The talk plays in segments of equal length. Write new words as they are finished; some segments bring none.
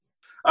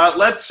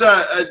Let's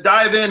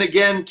dive in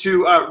again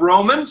to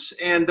Romans,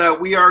 and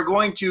we are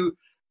going to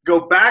go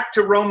back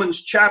to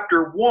Romans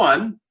chapter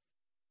 1.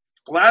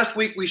 Last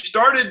week we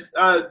started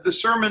the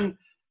sermon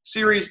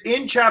series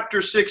in chapter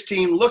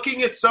 16,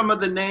 looking at some of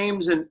the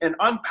names and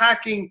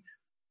unpacking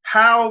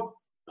how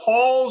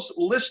Paul's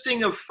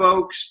listing of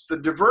folks, the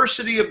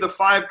diversity of the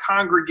 5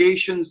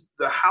 congregations,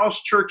 the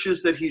house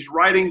churches that he's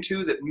writing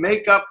to that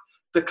make up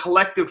the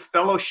collective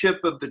fellowship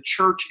of the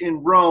church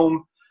in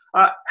Rome,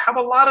 have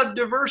a lot of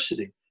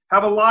diversity,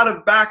 have a lot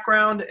of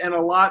background and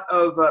a lot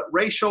of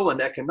racial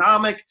and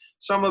economic,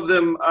 some of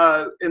them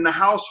in the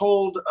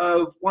household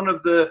of one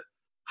of the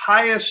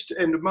highest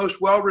and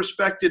most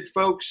well-respected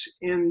folks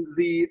in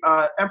the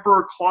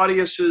Emperor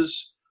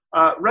Claudius's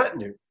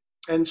retinue.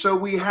 And so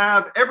we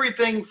have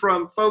everything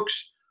from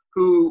folks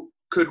who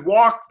could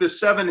walk the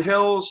 7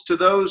 hills to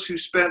those who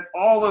spent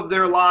all of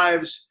their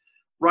lives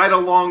right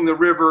along the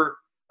river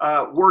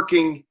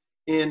working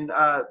in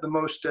the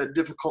most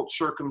difficult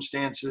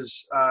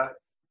circumstances.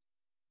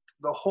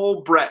 The whole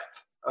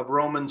breadth of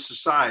Roman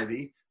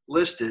society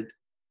listed.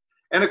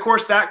 And of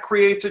course, that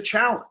creates a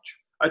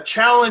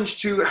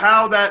challenge to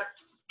how that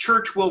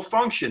church will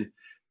function,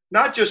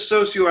 not just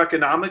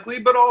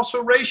socioeconomically, but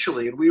also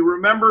racially. And we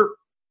remember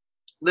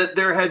that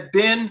there had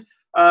been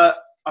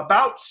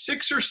about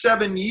 6 or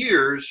 7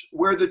 years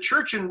where the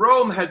church in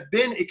Rome had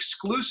been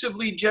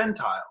exclusively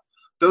Gentile.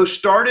 Those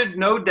started,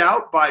 no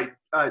doubt, by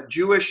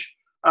Jewish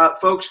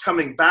folks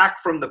coming back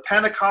from the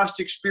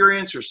Pentecost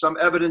experience, or some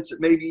evidence that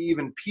maybe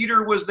even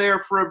Peter was there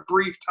for a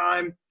brief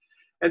time.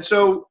 And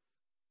so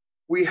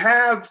we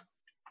have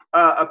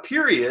a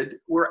period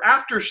where,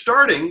 after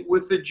starting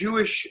with the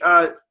Jewish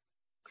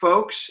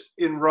folks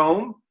in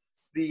Rome,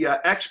 the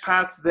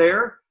expats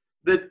there,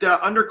 that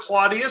under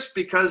Claudius,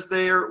 because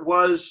there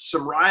was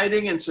some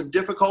rioting and some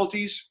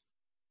difficulties,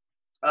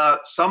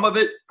 some of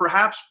it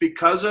perhaps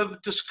because of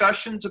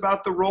discussions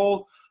about the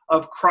role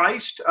of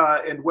Christ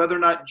and whether or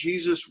not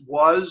Jesus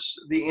was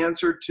the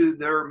answer to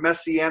their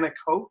messianic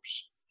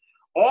hopes.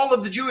 All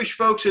of the Jewish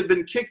folks had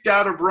been kicked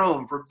out of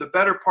Rome for the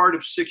better part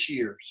of 6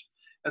 years.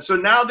 And so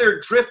now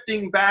they're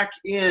drifting back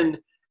in,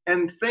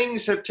 and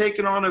things have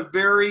taken on a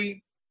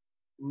very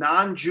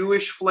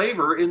non-Jewish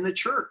flavor in the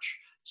church.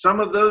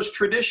 Some of those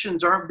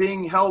traditions aren't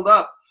being held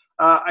up.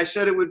 I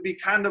said it would be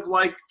kind of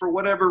like, for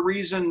whatever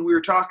reason, we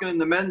were talking in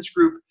the men's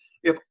group,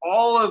 if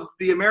all of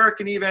the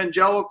American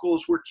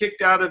evangelicals were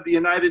kicked out of the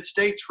United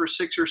States for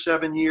 6 or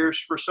 7 years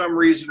for some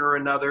reason or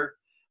another,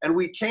 and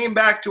we came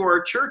back to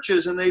our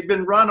churches and they've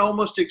been run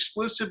almost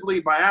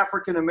exclusively by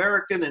African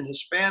American and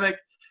Hispanic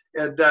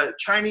and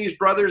Chinese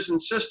brothers and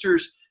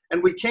sisters,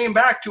 and we came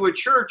back to a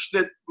church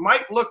that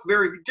might look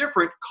very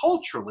different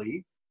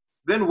culturally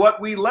than what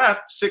we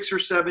left 6 or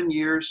 7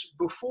 years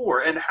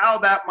before, and how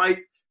that might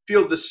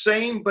feel the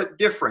same but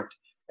different.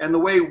 And the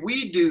way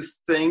we do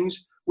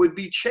things would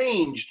be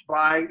changed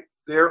by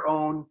their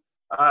own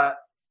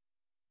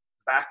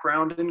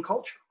background and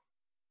culture.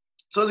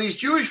 So these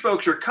Jewish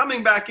folks are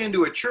coming back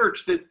into a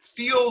church that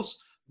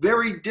feels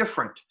very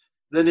different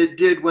than it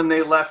did when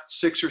they left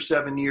 6 or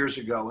 7 years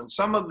ago. And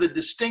some of the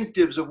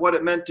distinctives of what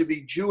it meant to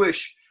be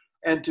Jewish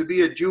and to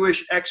be a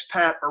Jewish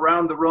expat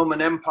around the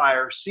Roman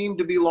Empire seem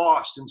to be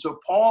lost. And so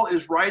Paul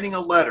is writing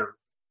a letter,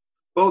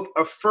 both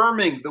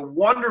affirming the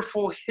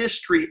wonderful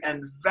history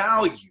and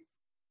value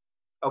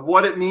of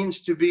what it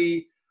means to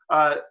be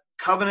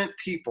covenant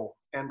people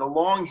and the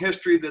long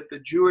history that the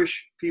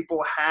Jewish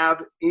people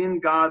have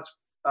in God's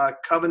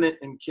covenant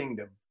and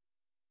kingdom,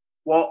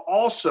 while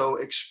also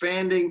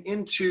expanding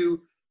into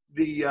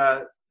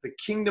the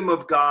kingdom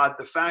of God,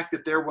 the fact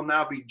that there will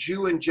now be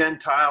Jew and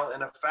Gentile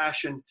in a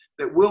fashion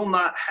that will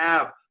not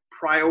have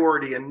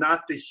priority and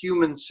not the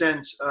human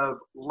sense of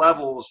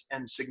levels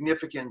and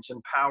significance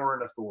and power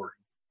and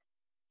authority.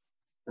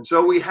 And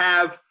so we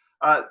have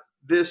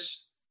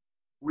this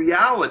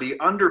reality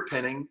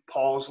underpinning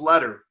Paul's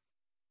letter.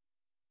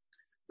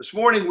 This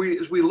morning,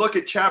 as we look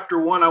at chapter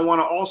 1, I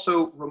want to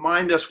also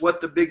remind us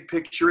what the big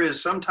picture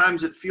is.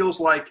 Sometimes it feels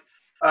like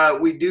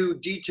we do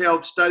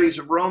detailed studies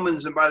of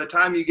Romans, and by the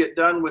time you get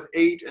done with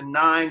 8 and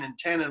 9 and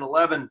 10 and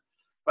 11,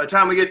 by the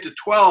time we get to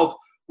 12,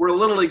 we're a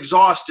little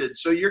exhausted.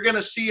 So you're going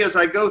to see, as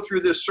I go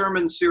through this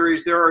sermon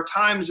series, there are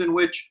times in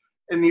which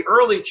in the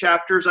early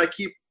chapters, I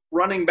keep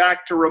running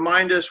back to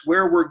remind us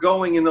where we're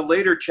going in the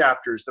later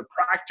chapters, the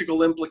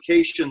practical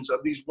implications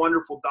of these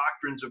wonderful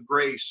doctrines of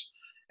grace.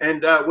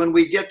 And when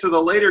we get to the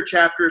later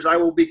chapters, I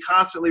will be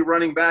constantly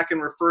running back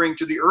and referring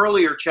to the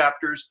earlier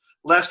chapters,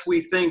 lest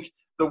we think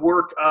the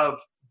work of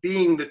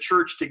being the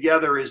church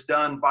together is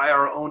done by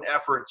our own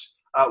efforts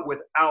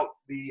without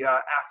the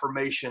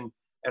affirmation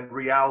and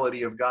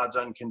reality of God's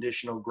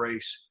unconditional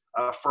grace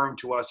affirmed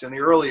to us in the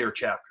earlier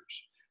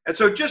chapters. And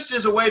so just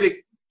as a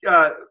way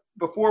to,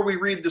 before we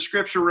read the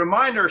scripture,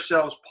 remind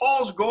ourselves,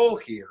 Paul's goal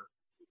here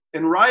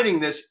in writing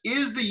this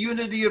is the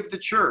unity of the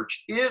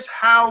church, is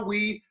how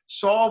we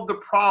solve the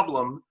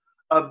problem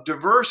of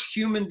diverse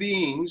human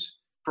beings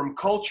from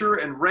culture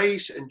and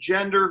race and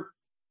gender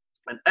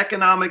and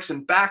economics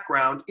and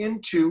background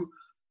into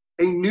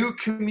a new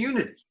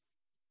community.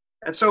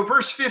 And so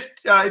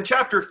in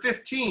chapter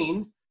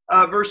 15,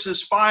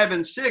 verses 5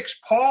 and 6,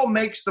 Paul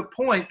makes the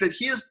point that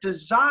his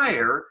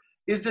desire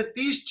is that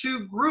these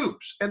two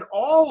groups and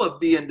all of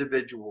the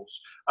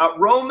individuals,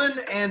 Roman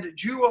and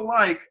Jew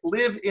alike,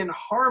 live in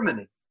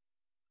harmony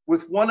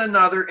with one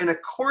another in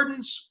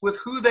accordance with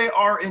who they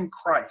are in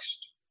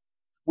Christ,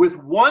 with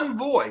one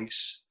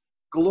voice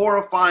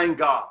glorifying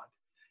God.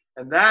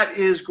 And that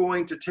is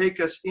going to take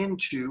us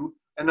into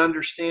an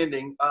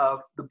understanding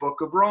of the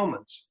book of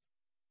Romans.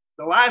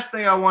 The last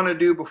thing I want to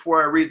do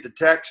before I read the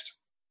text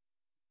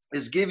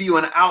is give you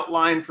an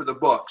outline for the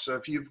book. So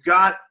if you've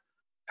got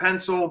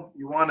pencil,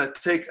 you want to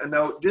take a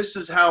note, this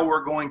is how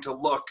we're going to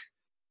look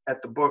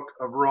at the book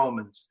of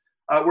Romans.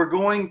 We're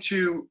going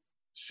to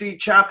see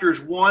chapters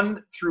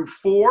 1 through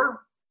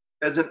 4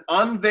 as an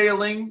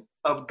unveiling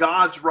of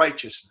God's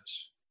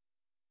righteousness.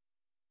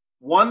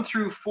 1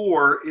 through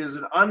 4 is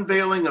an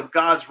unveiling of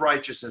God's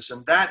righteousness,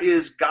 and that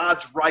is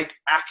God's right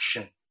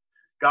action,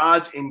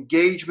 God's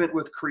engagement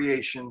with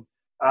creation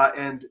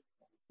and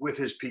with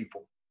his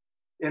people.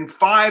 In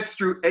 5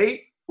 through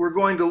 8, we're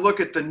going to look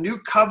at the new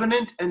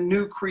covenant and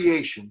new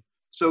creation.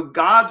 So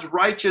God's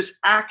righteous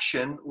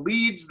action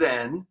leads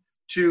then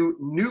to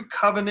new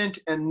covenant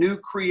and new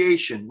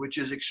creation, which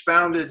is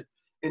expounded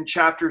in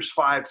chapters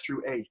 5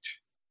 through 8.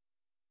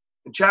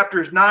 In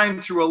chapters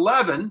 9 through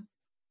 11,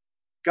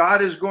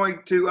 God is going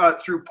to,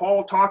 through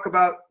Paul, talk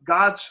about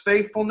God's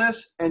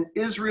faithfulness and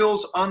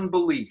Israel's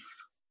unbelief.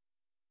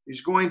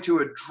 He's going to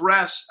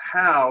address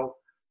how,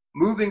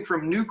 moving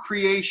from new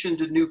creation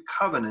to new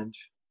covenant,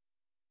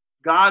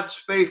 God's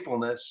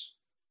faithfulness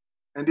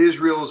and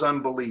Israel's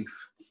unbelief.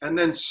 And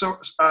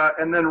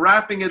then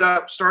wrapping it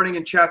up, starting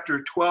in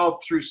chapter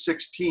 12 through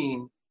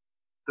 16,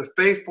 the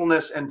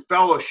faithfulness and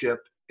fellowship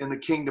in the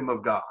kingdom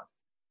of God.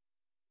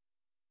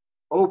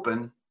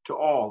 Open to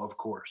all, of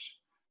course.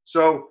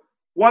 So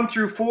 1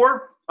 through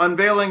 4,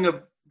 unveiling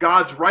of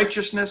God's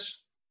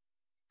righteousness.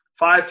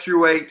 5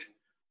 through 8,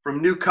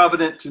 from new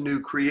covenant to new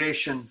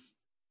creation.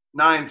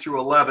 9 through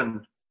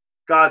 11,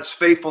 God's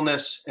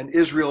faithfulness and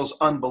Israel's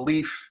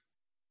unbelief.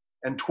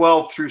 And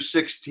 12 through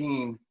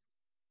 16,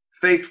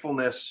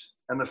 faithfulness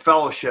and the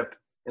fellowship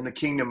in the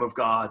kingdom of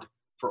God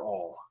for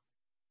all.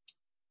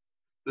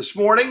 This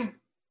morning,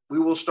 we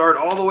will start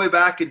all the way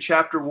back in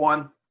chapter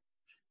 1.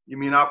 Give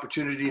me an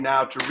opportunity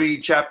now to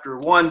read chapter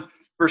 1,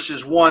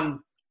 verses 1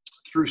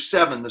 through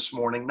 7 this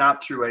morning,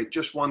 not through 8,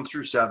 just 1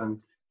 through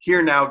 7.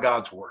 Hear now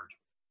God's word.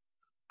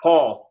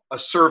 Paul, a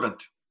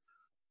servant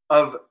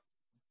of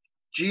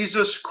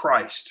Jesus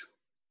Christ,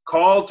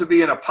 called to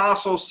be an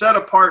apostle set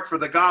apart for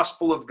the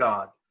gospel of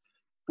God,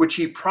 which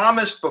he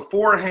promised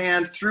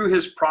beforehand through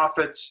his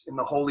prophets in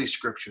the Holy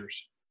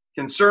Scriptures,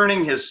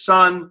 concerning his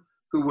Son,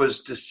 who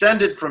was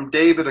descended from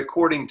David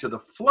according to the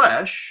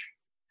flesh,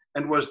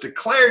 and was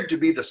declared to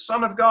be the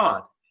Son of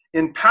God,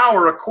 in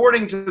power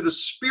according to the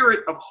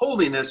Spirit of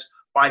holiness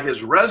by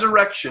his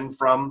resurrection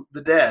from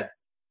the dead.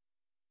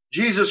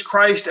 Jesus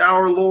Christ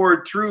our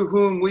Lord, through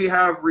whom we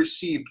have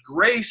received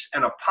grace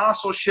and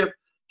apostleship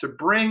to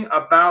bring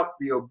about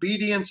the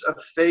obedience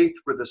of faith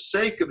for the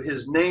sake of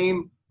his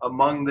name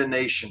among the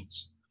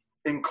nations,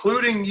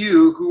 including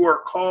you who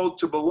are called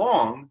to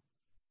belong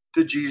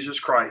to Jesus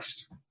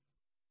Christ.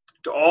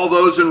 To all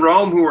those in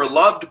Rome who are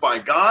loved by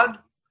God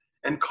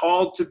and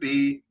called to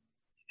be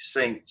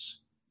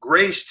saints,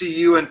 grace to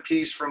you and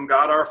peace from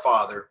God our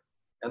Father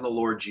and the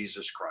Lord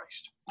Jesus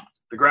Christ.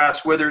 The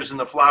grass withers and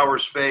the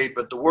flowers fade,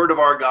 but the word of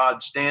our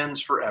God stands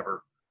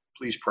forever.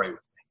 Please pray with me.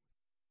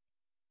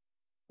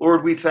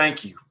 Lord, we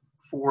thank you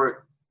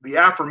for the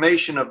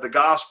affirmation of the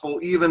gospel,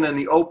 even in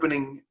the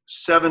opening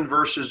 7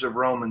 verses of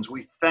Romans.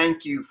 We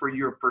thank you for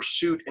your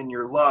pursuit and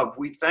your love.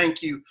 We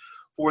thank you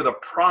for the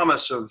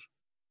promise of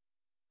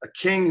a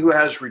king who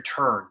has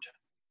returned,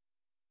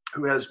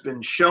 who has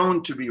been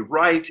shown to be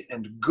right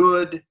and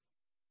good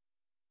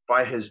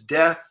by his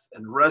death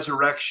and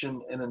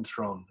resurrection and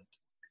enthronement.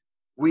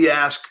 We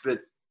ask that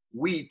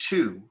we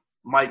too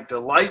might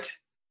delight,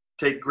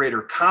 take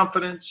greater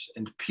confidence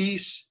and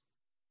peace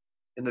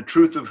in the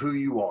truth of who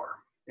you are.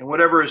 And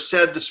whatever is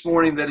said this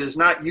morning that is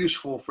not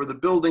useful for the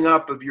building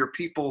up of your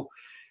people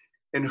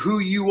and who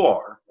you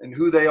are and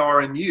who they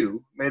are in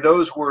you, may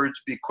those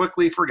words be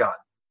quickly forgotten.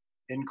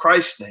 In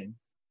Christ's name,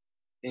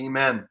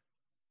 amen.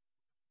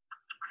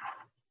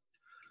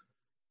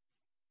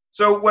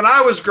 So when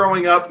I was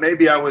growing up,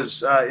 maybe I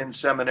was in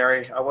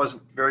seminary. I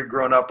wasn't very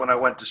grown up when I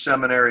went to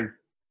seminary.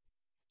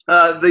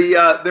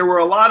 There were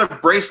a lot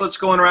of bracelets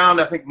going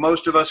around. I think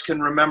most of us can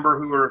remember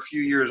who are a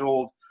few years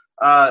old.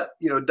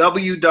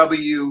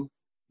 WWJD.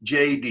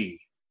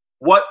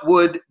 What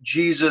would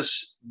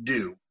Jesus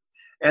do?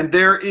 And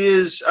there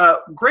is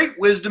great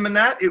wisdom in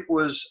that. It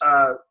was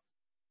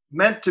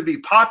meant to be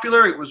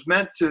popular. It was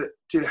meant to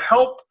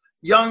help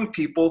young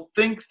people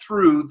think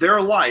through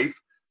their life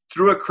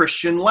through a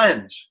Christian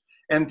lens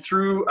and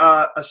through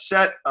a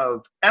set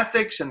of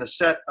ethics and a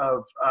set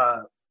of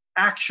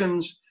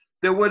actions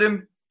that would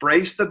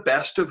embrace the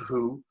best of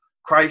who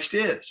Christ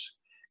is.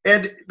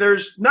 And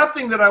there's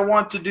nothing that I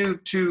want to do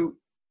to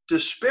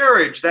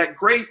disparage that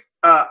great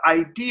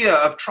idea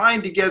of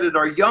trying to get at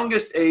our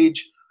youngest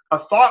age a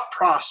thought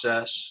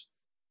process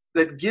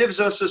that gives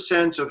us a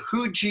sense of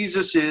who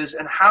Jesus is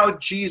and how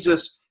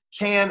Jesus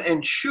can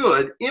and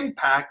should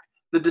impact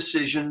the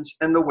decisions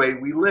and the way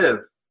we live.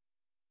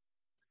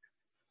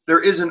 There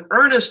is an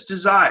earnest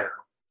desire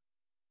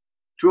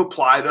to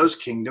apply those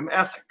kingdom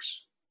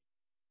ethics.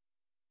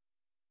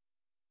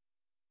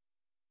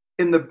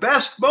 In the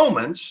best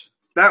moments,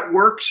 that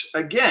works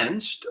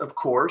against, of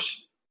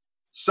course,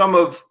 some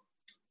of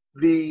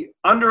the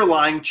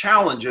underlying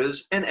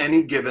challenges in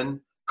any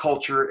given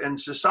culture and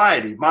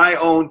society. My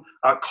own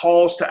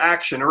calls to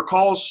action or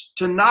calls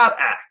to not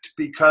act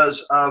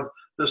because of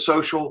the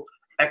social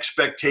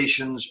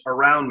expectations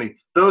around me.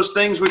 Those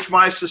things which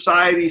my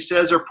society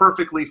says are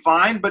perfectly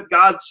fine, but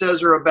God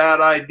says are a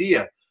bad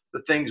idea.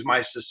 The things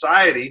my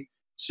society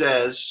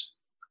says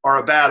are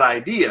a bad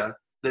idea,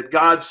 that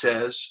God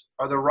says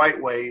are the right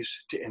ways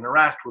to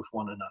interact with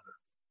one another.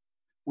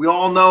 We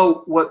all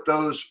know what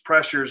those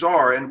pressures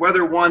are, and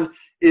whether one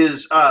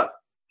is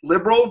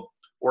liberal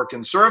or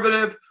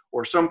conservative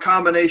or some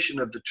combination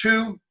of the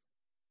two,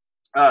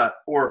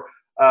 or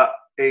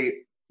a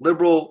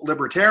liberal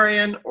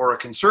libertarian or a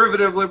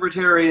conservative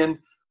libertarian,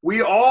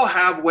 we all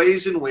have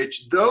ways in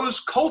which those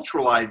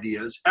cultural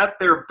ideas at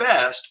their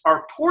best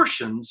are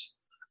portions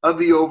of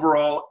the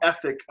overall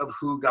ethic of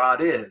who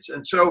God is.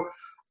 And so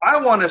I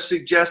want to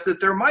suggest that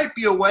there might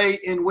be a way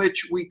in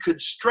which we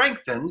could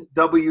strengthen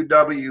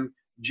WWJD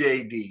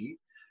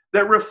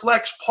that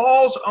reflects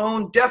Paul's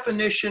own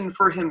definition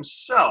for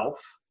himself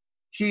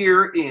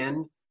here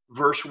in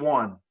verse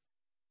 1.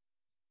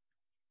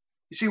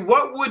 You see,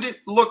 what would it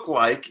look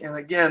like? And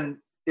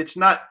again, it's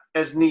not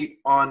as neat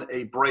on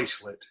a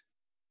bracelet.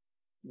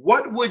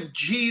 What would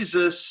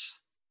Jesus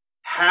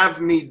have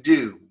me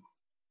do?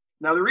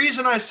 Now, the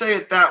reason I say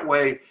it that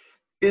way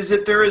is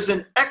that there is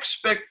an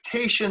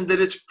expectation that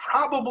it's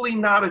probably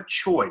not a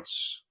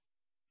choice.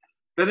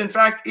 That in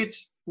fact,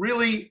 it's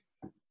really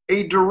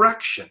a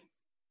direction.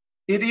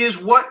 It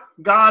is what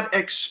God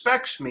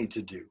expects me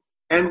to do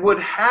and would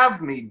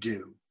have me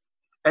do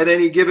at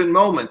any given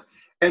moment.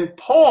 And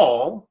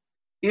Paul,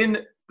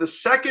 in the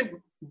second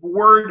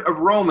word of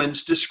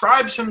Romans,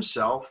 describes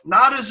himself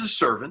not as a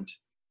servant,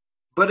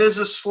 but as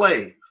a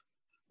slave.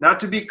 Now,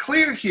 to be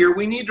clear here,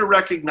 we need to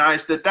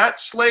recognize that that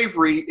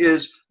slavery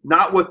is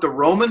not what the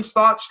Romans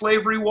thought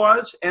slavery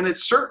was, and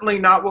it's certainly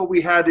not what we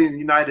had in the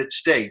United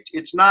States.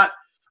 It's not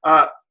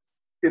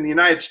in the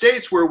United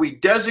States where we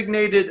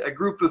designated a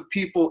group of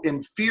people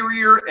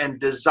inferior and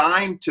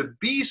designed to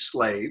be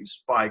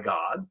slaves by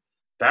God.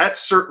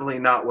 That's certainly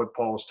not what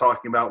Paul's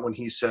talking about when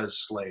he says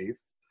slave.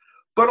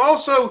 But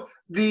also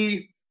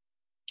the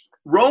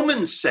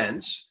Roman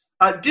sense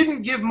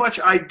didn't give much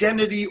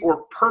identity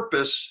or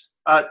purpose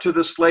to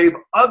the slave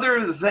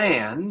other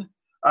than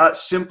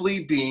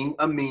simply being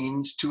a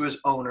means to his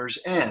owner's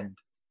end.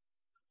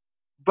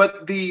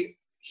 But the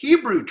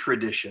Hebrew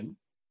tradition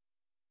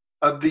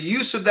of the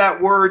use of that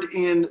word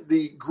in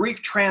the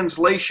Greek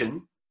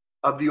translation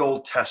of the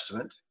Old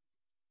Testament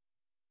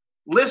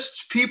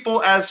lists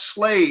people as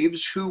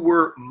slaves who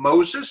were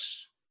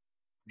Moses,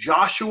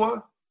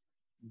 Joshua,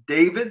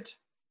 David,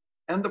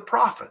 and the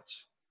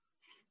prophets.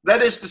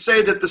 That is to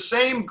say that the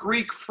same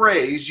Greek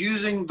phrase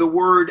using the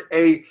word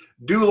a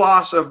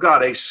doulos of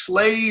God, a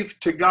slave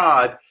to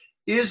God,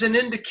 is an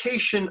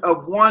indication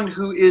of one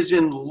who is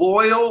in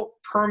loyal,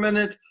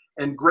 permanent,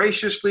 and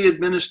graciously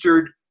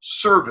administered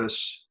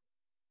service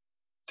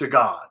to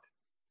God.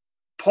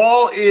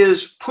 Paul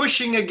is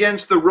pushing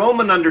against the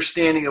Roman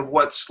understanding of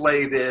what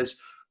slave is,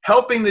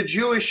 helping the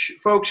Jewish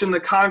folks in the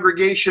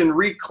congregation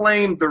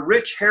reclaim the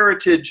rich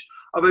heritage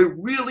of a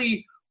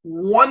really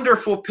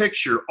wonderful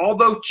picture,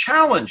 although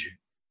challenging,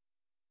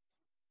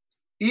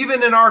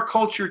 even in our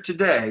culture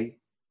today,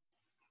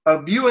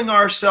 of viewing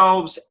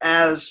ourselves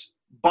as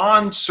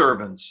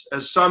bondservants,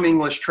 as some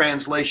English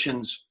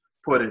translations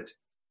put it,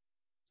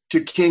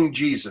 to King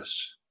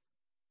Jesus.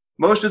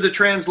 Most of the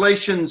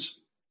translations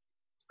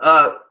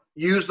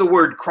use the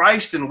word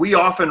Christ, and we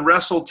often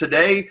wrestle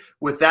today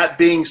with that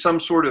being some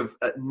sort of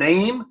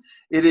name.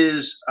 It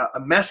is a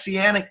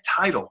messianic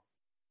title.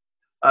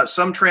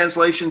 Some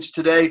translations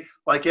today,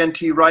 like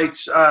N.T.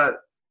 Wright's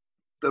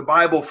The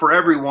Bible for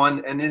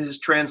Everyone, and in his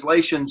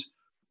translations,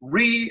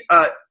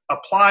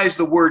 applies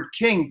the word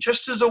king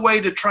just as a way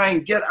to try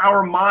and get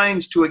our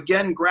minds to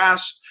again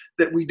grasp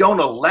that we don't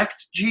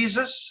elect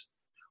Jesus.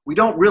 We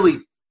don't really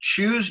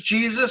choose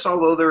Jesus,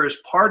 although there is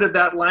part of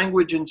that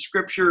language in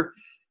Scripture.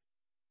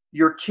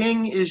 Your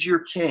king is your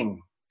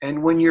king.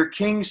 And when your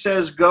king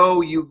says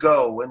go, you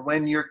go. And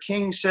when your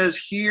king says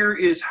here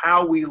is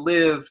how we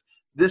live,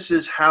 this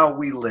is how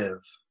we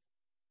live.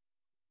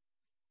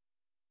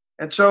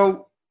 And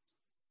so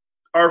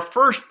our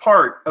first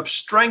part of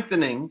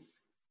strengthening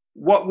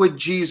what would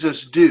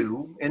Jesus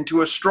do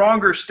into a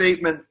stronger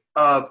statement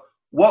of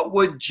what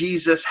would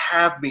Jesus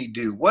have me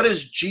do? What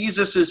is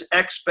Jesus's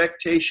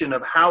expectation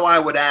of how I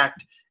would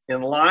act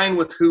in line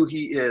with who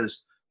he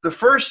is? The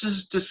first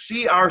is to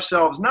see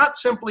ourselves not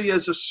simply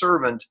as a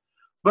servant,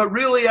 but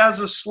really as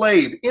a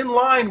slave, in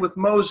line with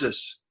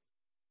Moses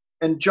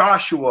and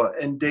Joshua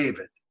and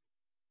David.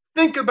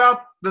 Think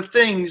about the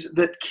things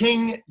that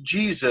King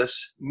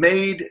Jesus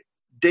made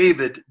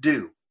David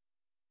do.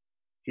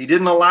 He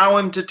didn't allow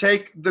him to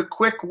take the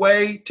quick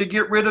way to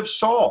get rid of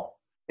Saul.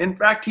 In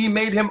fact, he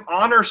made him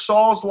honor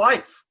Saul's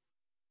life,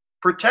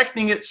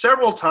 protecting it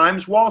several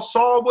times while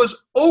Saul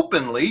was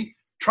openly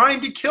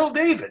trying to kill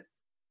David.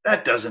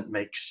 That doesn't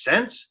make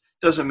sense.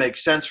 Doesn't make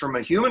sense from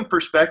a human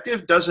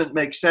perspective. Doesn't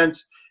make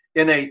sense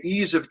in a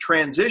ease of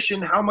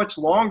transition. How much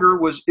longer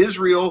was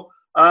Israel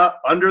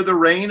under the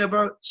reign of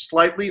a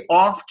slightly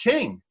off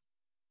king?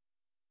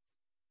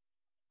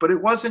 But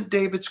it wasn't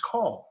David's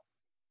call.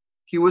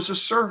 He was a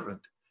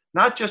servant.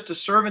 Not just a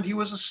servant, he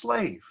was a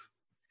slave.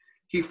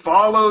 He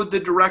followed the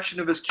direction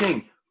of his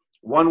king.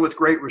 One with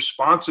great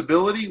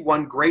responsibility,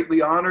 one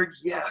greatly honored,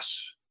 yes.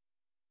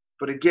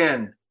 But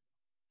again,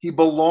 he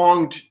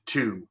belonged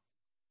to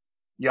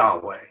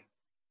Yahweh.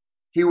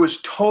 He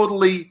was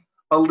totally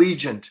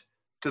allegiant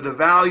to the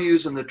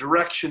values and the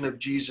direction of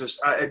Jesus,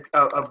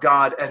 of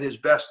God at his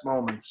best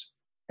moments.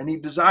 And he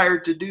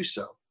desired to do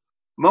so.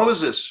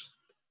 Moses,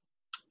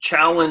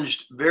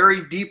 challenged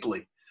very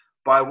deeply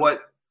by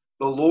what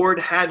the Lord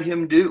had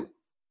him do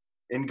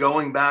in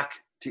going back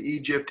to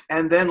Egypt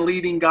and then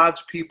leading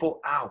God's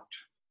people out.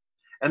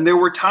 And there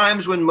were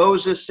times when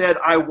Moses said,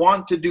 I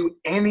want to do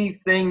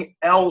anything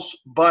else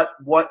but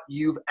what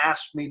you've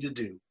asked me to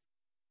do.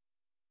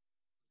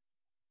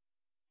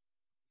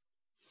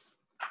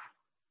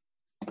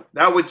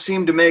 That would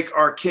seem to make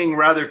our king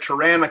rather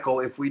tyrannical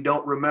if we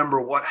don't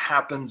remember what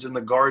happens in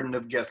the Garden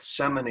of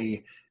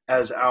Gethsemane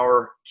as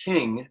our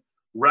king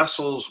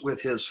wrestles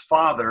with his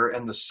father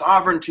and the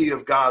sovereignty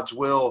of God's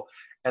will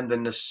and the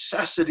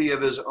necessity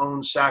of his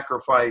own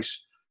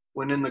sacrifice,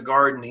 when in the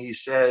garden he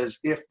says,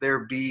 if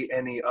there be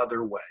any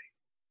other way,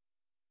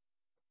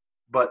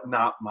 but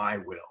not my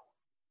will.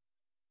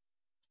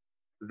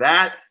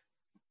 That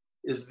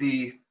is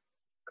the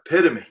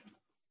epitome,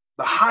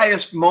 the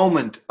highest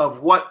moment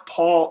of what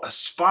Paul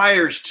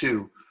aspires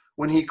to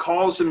when he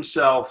calls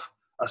himself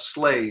a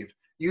slave,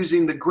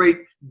 using the great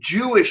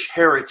Jewish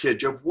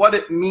heritage of what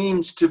it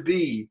means to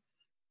be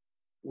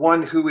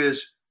one who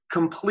is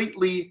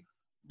completely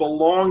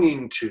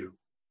belonging to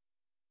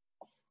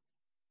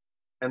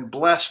and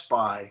blessed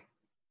by,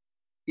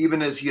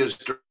 even as he is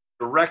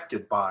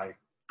directed by,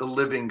 the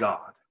living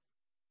God.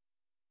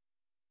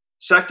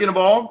 Second of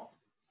all,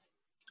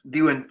 do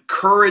you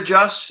encourage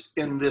us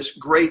in this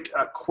great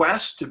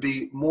quest to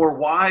be more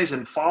wise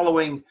in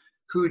following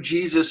who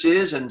Jesus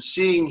is and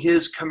seeing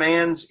his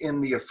commands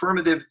in the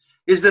affirmative,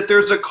 is that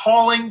there's a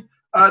calling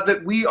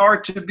that we are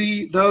to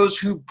be those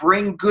who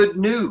bring good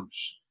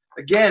news.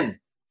 Again,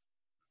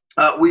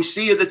 we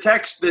see in the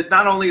text that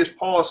not only is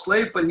Paul a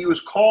slave, but he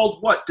was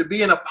called what? To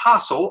be an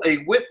apostle,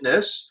 a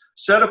witness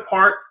set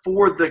apart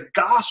for the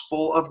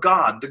gospel of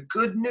God, the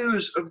good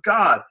news of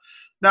God.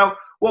 Now,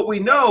 what we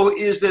know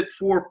is that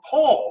for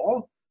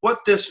Paul, what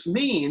this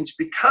means,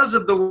 because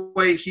of the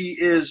way he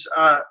is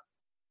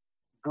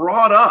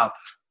brought up,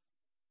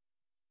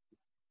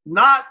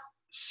 not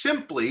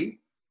simply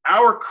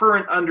our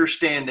current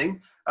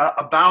understanding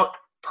about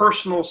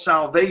personal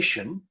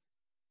salvation,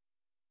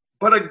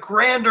 but a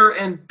grander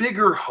and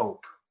bigger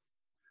hope,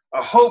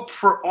 a hope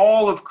for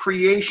all of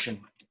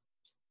creation.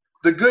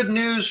 The good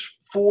news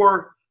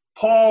for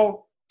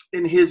Paul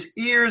in his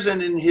ears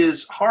and in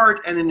his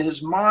heart and in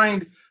his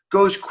mind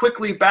goes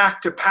quickly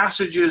back to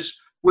passages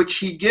which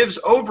he gives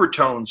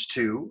overtones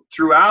to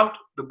throughout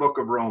the book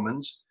of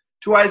Romans,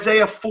 to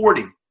Isaiah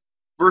 40,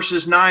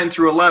 verses 9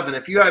 through 11.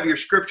 If you have your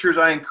scriptures,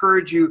 I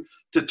encourage you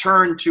to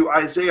turn to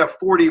Isaiah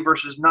 40,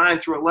 verses 9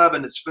 through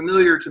 11. It's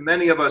familiar to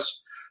many of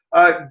us.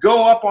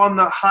 Go up on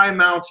the high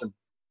mountain,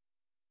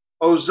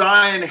 O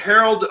Zion,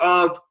 herald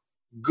of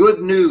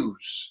good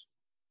news.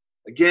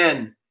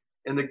 Again,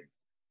 in the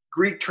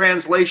Greek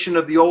translation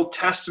of the Old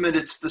Testament,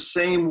 it's the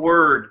same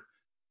word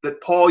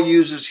that Paul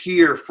uses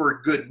here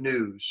for good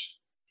news.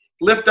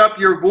 Lift up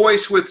your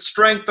voice with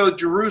strength, O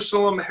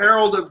Jerusalem,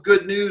 herald of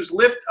good news.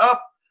 Lift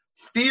up,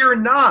 fear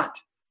not.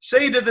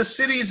 Say to the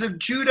cities of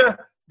Judah,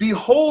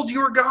 behold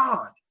your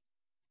God.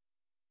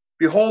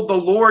 Behold, the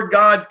Lord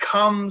God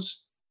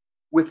comes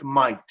with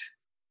might.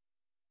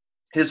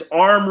 His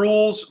arm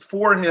rules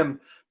for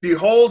him.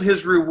 Behold,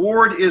 his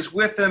reward is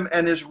with him,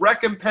 and his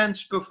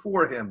recompense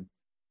before him.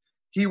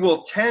 He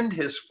will tend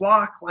his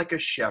flock like a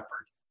shepherd.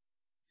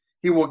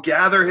 He will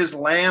gather his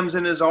lambs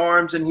in his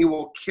arms, and he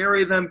will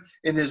carry them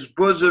in his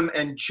bosom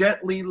and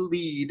gently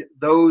lead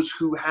those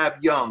who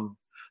have young.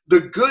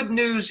 The good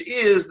news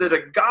is that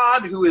a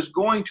God who is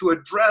going to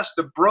address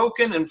the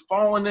broken and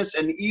fallenness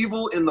and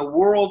evil in the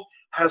world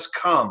has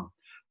come.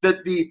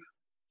 That the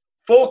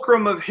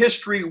fulcrum of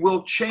history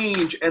will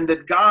change, and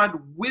that God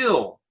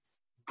will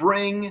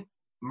bring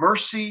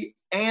mercy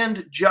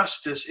and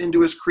justice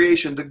into his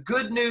creation. The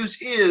good news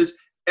is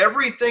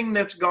everything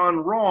that's gone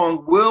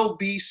wrong will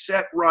be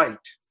set right.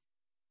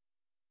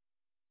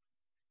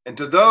 And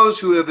to those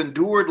who have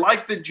endured,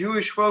 like the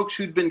Jewish folks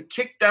who'd been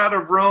kicked out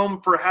of Rome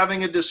for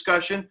having a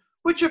discussion,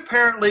 which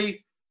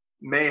apparently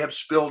may have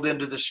spilled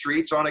into the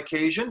streets on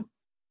occasion,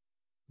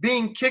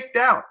 being kicked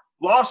out,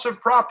 loss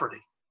of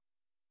property.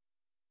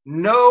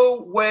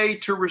 No way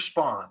to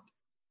respond.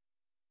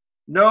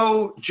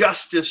 No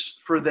justice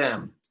for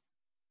them.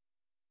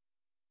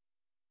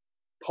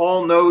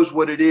 Paul knows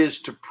what it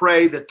is to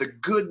pray that the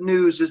good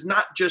news is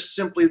not just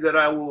simply that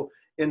I will,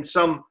 in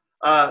some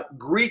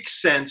Greek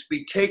sense,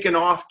 be taken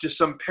off to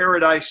some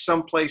paradise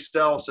someplace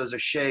else as a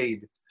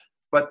shade,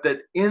 but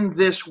that in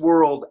this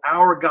world,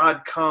 our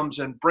God comes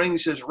and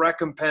brings his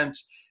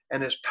recompense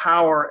and his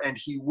power, and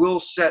he will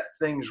set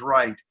things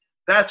right.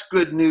 That's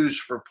good news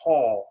for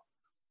Paul.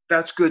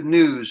 That's good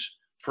news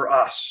for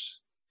us.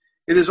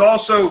 It is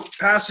also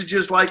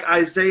passages like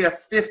Isaiah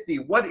 50.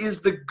 What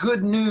is the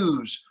good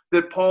news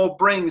that Paul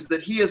brings,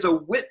 that he is a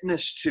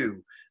witness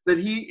to, that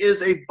he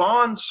is a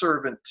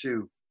bondservant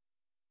to?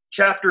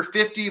 Chapter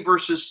 50,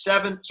 verses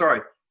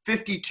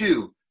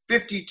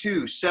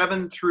 52,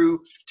 7 through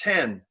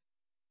 10.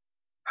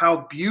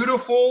 How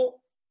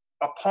beautiful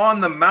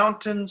upon the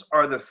mountains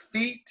are the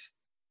feet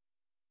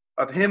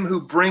of him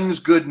who brings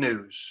good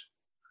news,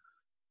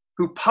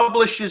 who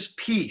publishes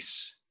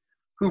peace,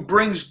 who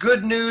brings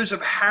good news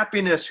of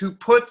happiness, who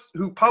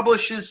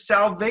publishes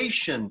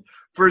salvation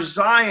for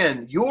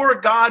Zion.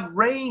 Your God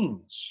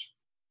reigns.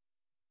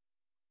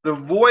 The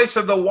voice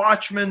of the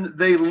watchman,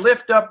 they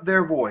lift up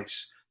their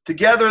voice.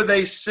 Together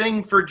they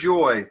sing for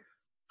joy,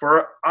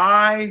 for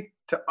eye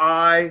to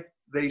eye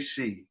they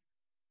see.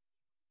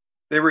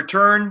 The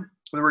return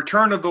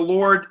of the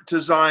Lord to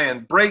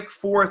Zion. Break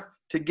forth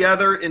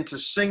together into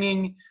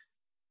singing,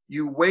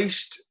 you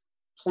waste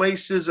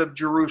places of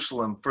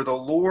Jerusalem, for the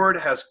Lord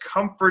has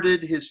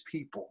comforted his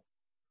people.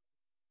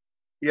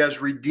 He has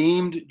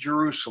redeemed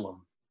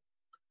Jerusalem.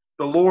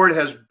 The Lord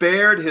has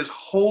bared his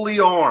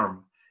holy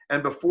arm,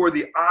 and before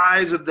the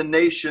eyes of the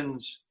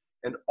nations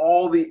and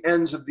all the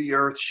ends of the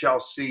earth shall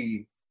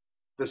see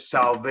the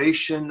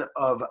salvation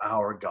of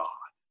our God.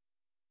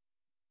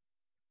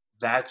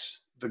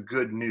 That's the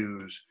good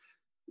news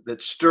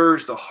that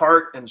stirs the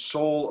heart and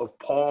soul of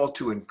Paul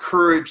to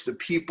encourage the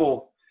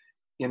people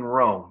in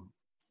Rome.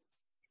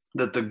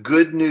 That the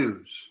good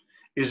news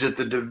is that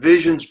the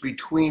divisions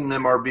between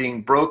them are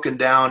being broken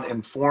down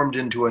and formed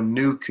into a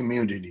new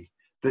community,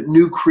 that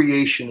new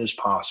creation is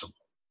possible.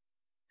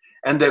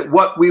 And that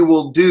what we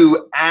will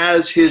do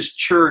as his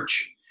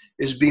church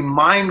is be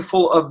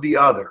mindful of the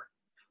other.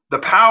 The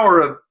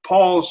power of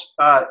Paul's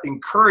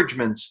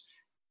encouragements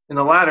in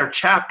the latter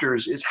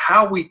chapters is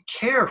how we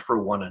care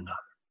for one another,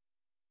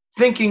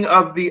 thinking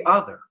of the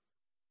other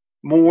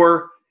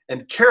more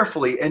and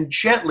carefully and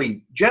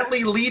gently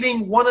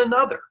leading one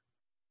another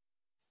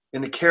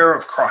in the care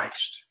of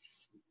Christ.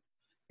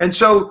 And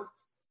so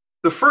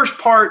the first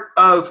part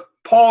of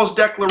Paul's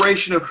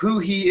declaration of who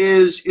he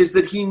is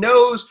that he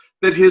knows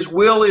that his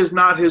will is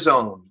not his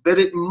own, that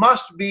it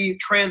must be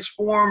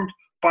transformed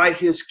by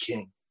his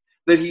King,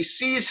 that he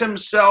sees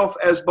himself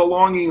as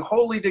belonging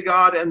wholly to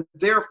God and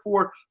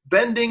therefore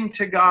bending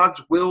to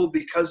God's will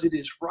because it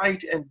is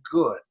right and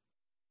good.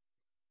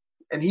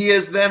 And he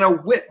is then a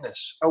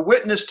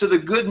witness to the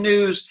good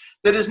news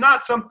that is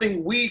not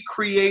something we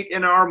create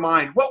in our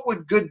mind. What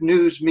would good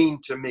news mean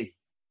to me?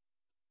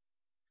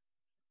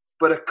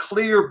 But a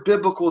clear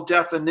biblical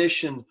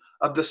definition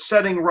of the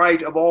setting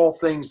right of all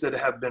things that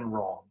have been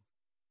wrong.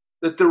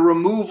 That the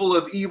removal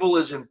of evil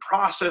is in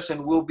process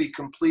and will be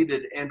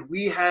completed. And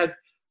we had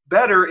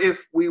better,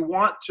 if we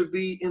want to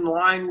be in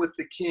line with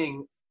the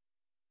King,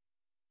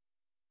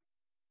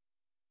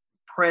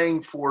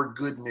 praying for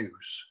good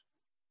news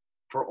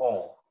for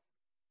all.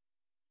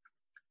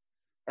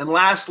 And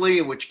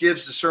lastly, which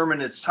gives the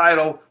sermon its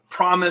title,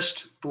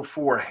 Promised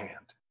Beforehand.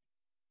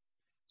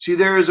 See,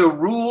 there is a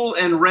rule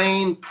and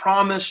reign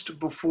promised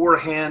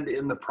beforehand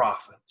in the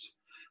prophets.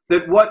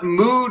 That what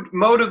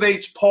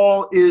motivates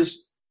Paul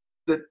is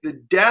that the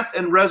death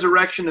and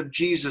resurrection of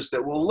Jesus,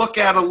 that we'll look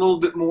at a little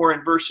bit more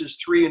in verses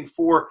 3 and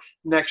 4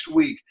 next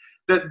week,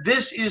 that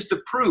this is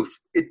the proof.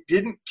 It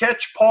didn't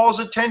catch Paul's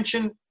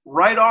attention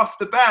right off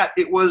the bat.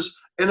 It was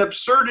an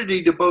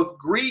absurdity to both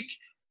Greek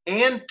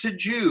and to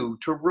Jew,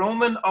 to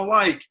Roman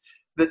alike,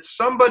 that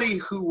somebody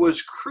who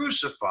was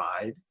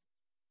crucified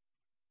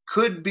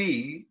could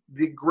be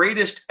the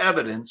greatest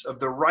evidence of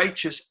the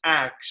righteous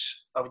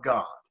acts of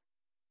God.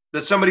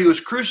 That somebody who was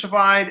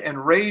crucified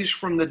and raised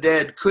from the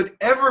dead could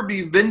ever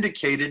be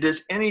vindicated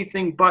as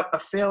anything but a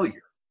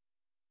failure.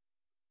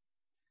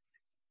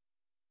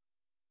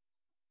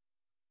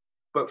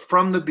 But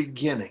from the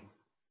beginning,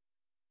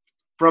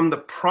 from the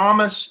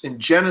promise in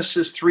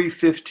Genesis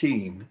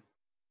 3:15,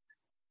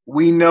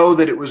 we know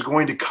that it was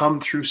going to come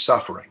through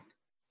suffering.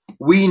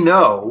 We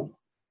know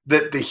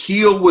that the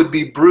heel would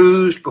be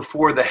bruised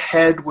before the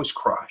head was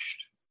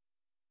crushed.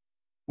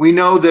 We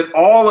know that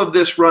all of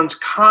this runs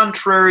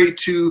contrary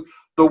to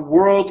the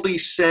worldly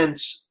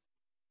sense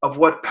of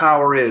what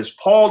power is.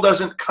 Paul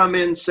doesn't come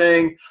in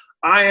saying,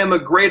 I am a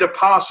great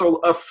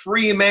apostle, a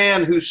free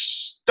man who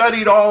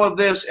studied all of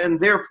this, and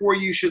therefore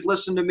you should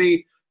listen to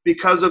me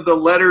because of the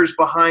letters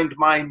behind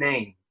my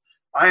name.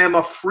 I am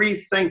a free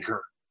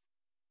thinker.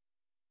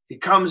 He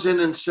comes in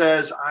and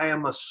says, I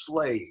am a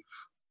slave.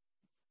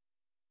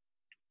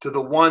 to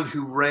the one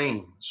who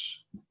reigns,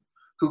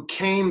 who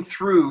came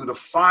through the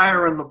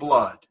fire and the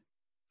blood,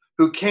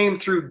 who came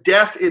through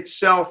death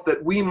itself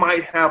that we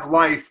might have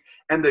life,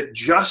 and that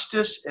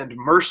justice and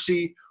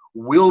mercy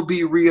will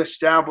be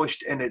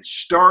reestablished, and it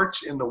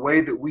starts in the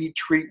way that we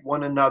treat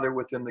one another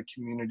within the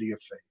community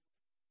of faith.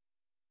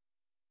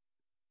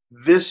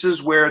 This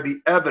is where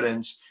the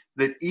evidence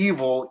that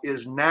evil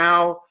is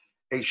now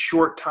a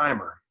short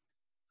timer,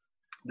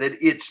 that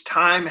its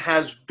time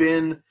has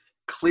been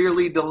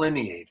clearly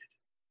delineated.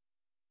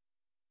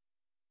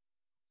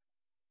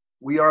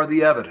 We are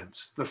the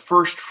evidence, the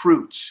first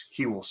fruits,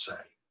 he will say.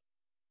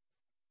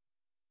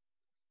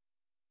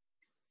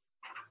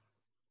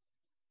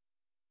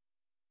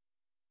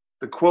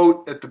 The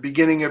quote at the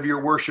beginning of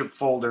your worship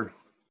folder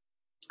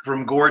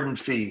from Gordon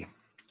Fee,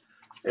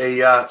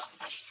 a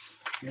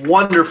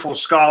wonderful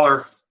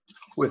scholar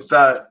with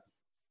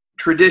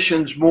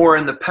traditions more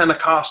in the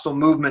Pentecostal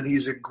movement.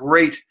 He's a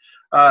great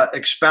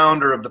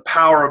expounder of the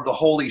power of the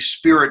Holy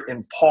Spirit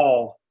in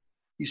Paul.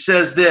 He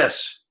says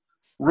this: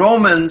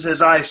 Romans,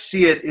 as I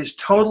see it, is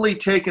totally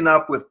taken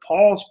up with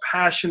Paul's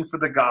passion for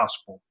the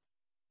gospel,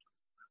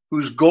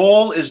 whose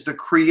goal is the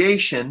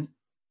creation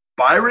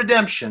by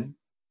redemption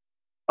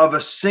of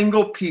a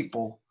single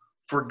people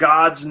for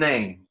God's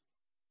name,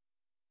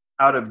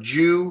 out of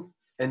Jew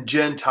and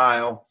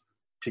Gentile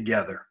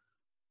together.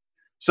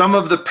 Some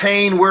of the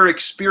pain we're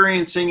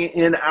experiencing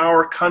in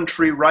our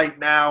country right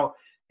now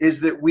is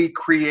that we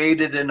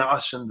created an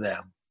us and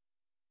them,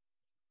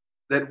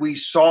 that we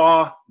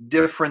saw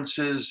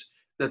differences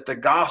that the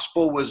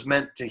gospel was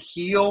meant to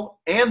heal,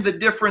 and the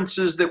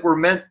differences that were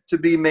meant to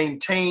be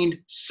maintained,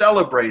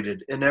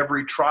 celebrated in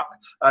every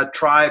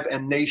tribe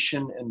and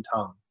nation and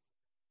tongue.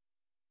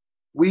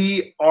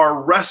 We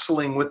are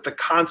wrestling with the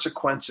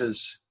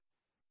consequences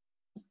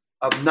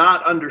of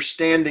not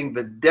understanding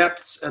the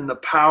depths and the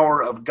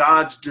power of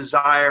God's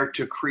desire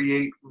to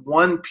create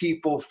one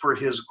people for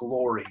his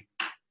glory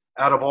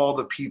out of all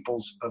the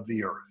peoples of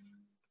the earth.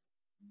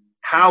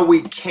 How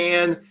we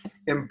can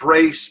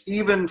embrace,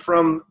 even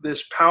from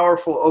this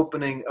powerful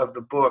opening of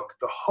the book,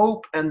 the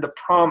hope and the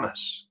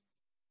promise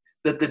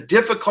that the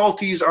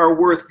difficulties are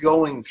worth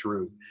going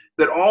through,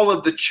 that all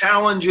of the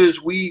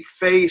challenges we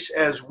face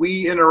as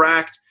we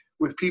interact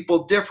with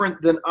people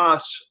different than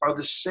us are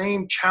the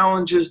same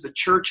challenges the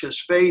church has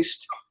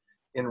faced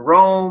in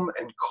Rome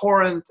and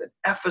Corinth and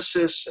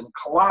Ephesus and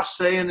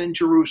Colossae and in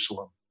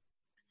Jerusalem.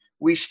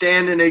 We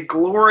stand in a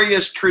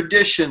glorious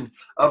tradition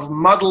of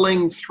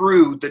muddling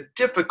through the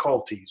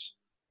difficulties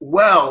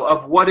well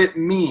of what it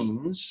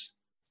means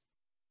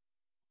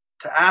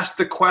to ask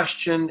the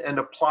question and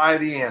apply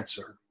the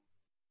answer.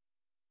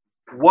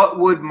 What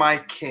would my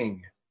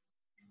King,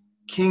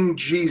 King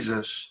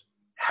Jesus,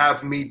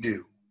 have me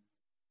do?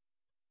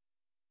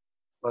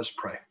 Let's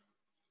pray.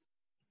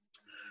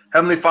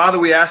 Heavenly Father,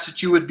 we ask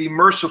that you would be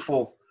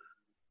merciful.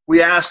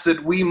 We ask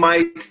that we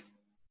might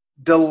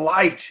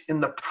delight in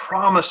the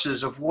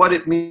promises of what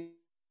it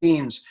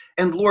means.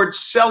 And Lord,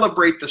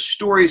 celebrate the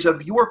stories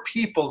of your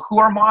people who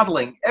are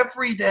modeling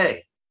every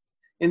day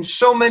in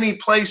so many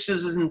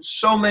places and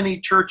so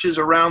many churches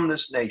around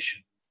this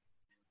nation.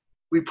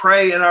 We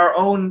pray in our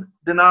own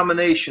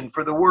denomination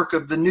for the work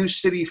of the New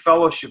City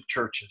Fellowship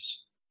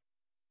churches,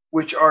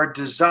 which are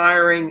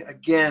desiring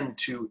again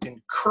to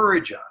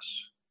encourage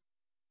us,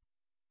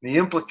 the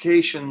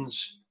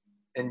implications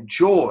and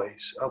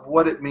joys of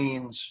what it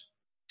means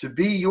to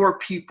be your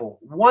people,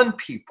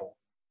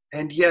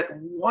 and yet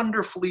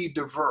wonderfully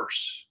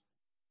diverse,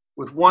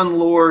 with one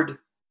Lord,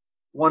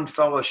 one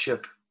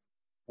fellowship,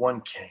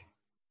 one King.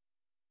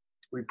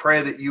 We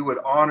pray that you would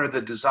honor the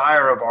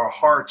desire of our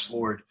hearts,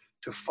 Lord,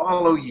 to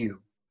follow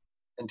you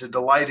and to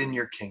delight in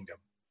your kingdom.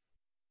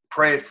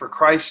 Pray it for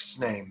Christ's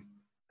name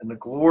and the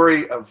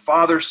glory of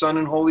Father, Son,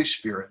 and Holy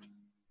Spirit.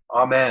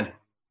 Amen.